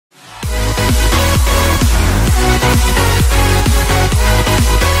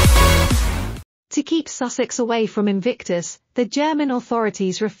Sussex away from Invictus, the German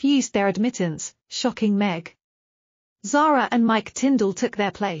authorities refused their admittance, shocking Meg. Zara and Mike Tindall took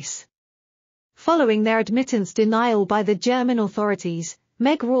their place. Following their admittance denial by the German authorities,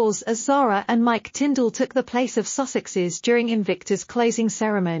 Meg rose as Zara and Mike Tindall took the place of Sussexes during Invictus' closing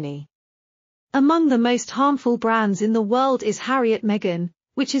ceremony. Among the most harmful brands in the world is Harriet Meghan,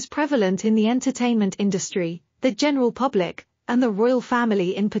 which is prevalent in the entertainment industry, the general public, and the royal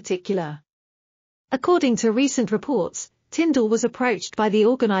family in particular. According to recent reports, Tindall was approached by the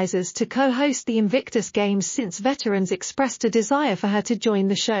organizers to co-host the Invictus Games since veterans expressed a desire for her to join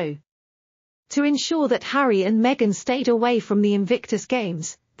the show. To ensure that Harry and Meghan stayed away from the Invictus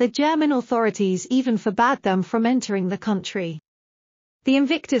Games, the German authorities even forbade them from entering the country. The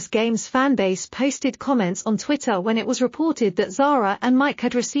Invictus Games fanbase posted comments on Twitter when it was reported that Zara and Mike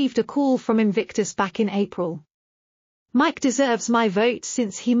had received a call from Invictus back in April. "Mike deserves my vote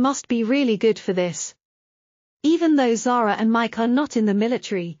since he must be really good for this." Even though Zara and Mike are not in the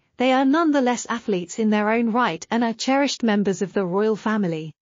military, they are nonetheless athletes in their own right and are cherished members of the royal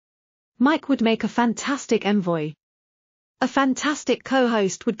family. Mike would make a fantastic envoy. A fantastic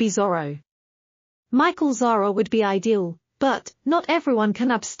co-host would be Zorro. Michael Zara would be ideal, but not everyone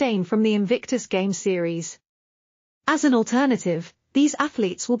can abstain from the Invictus Game series. As an alternative, these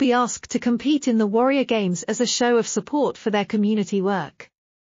athletes will be asked to compete in the Warrior Games as a show of support for their community work.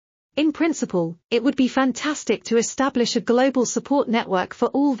 In principle, it would be fantastic to establish a global support network for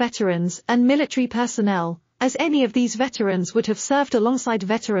all veterans and military personnel, as any of these veterans would have served alongside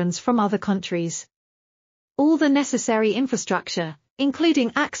veterans from other countries. All the necessary infrastructure,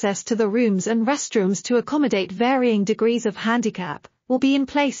 including access to the rooms and restrooms to accommodate varying degrees of handicap, will be in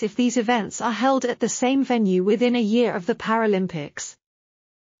place if these events are held at the same venue within a year of the Paralympics.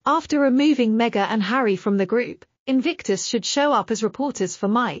 After removing Meghan and Harry from the group, Invictus should show up as reporters for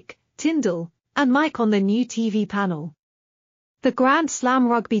Mike, Tindall, and Mike on the new TV panel. The Grand Slam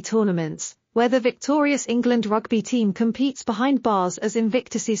rugby tournaments, where the victorious England rugby team competes behind bars as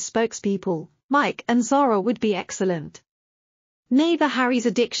Invictus's spokespeople, Mike and Zara would be excellent. Neither Harry's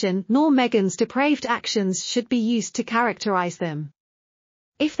addiction nor Meghan's depraved actions should be used to characterize them.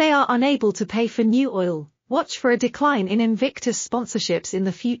 If they are unable to pay for new oil, watch for a decline in Invictus sponsorships in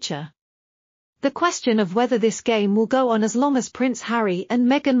the future. The question of whether this game will go on as long as Prince Harry and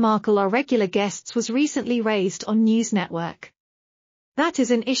Meghan Markle are regular guests was recently raised on News Network. That is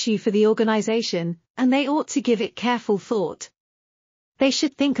an issue for the organization, and they ought to give it careful thought. They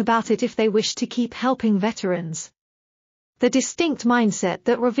should think about it if they wish to keep helping veterans. The distinct mindset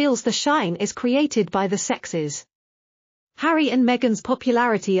that reveals the shine is created by the sexes. Harry and Meghan's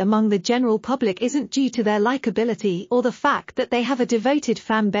popularity among the general public isn't due to their likability or the fact that they have a devoted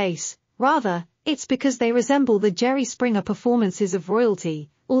fan base, rather, it's because they resemble the Jerry Springer performances of royalty,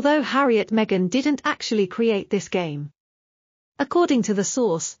 although Harriet Meghan didn't actually create this game. According to the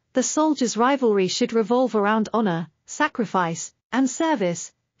source, the soldiers' rivalry should revolve around honor, sacrifice, and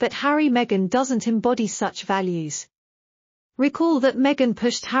service, but Harry Meghan doesn't embody such values. Recall that Meghan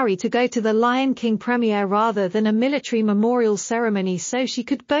pushed Harry to go to the Lion King premiere rather than a military memorial ceremony so she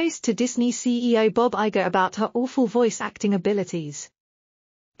could boast to Disney CEO Bob Iger about her awful voice acting abilities.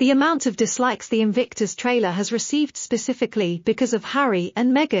 The amount of dislikes the Invictus trailer has received specifically because of Harry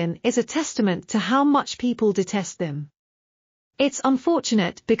and Meghan is a testament to how much people detest them. It's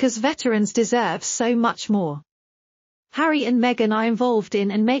unfortunate because veterans deserve so much more. Harry and Meghan are involved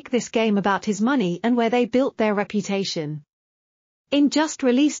in and make this game about his money and where they built their reputation. In just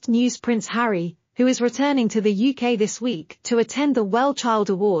released news, Prince Harry, who is returning to the UK this week to attend the Well Child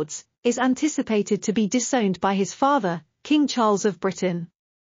Awards, is anticipated to be disowned by his father, King Charles of Britain.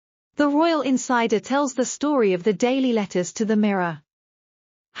 The Royal Insider tells the story of the daily letters to the Mirror.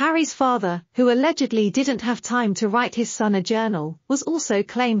 Harry's father, who allegedly didn't have time to write his son a journal, was also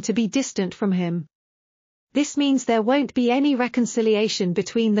claimed to be distant from him. This means there won't be any reconciliation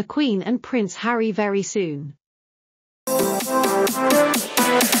between the Queen and Prince Harry very soon.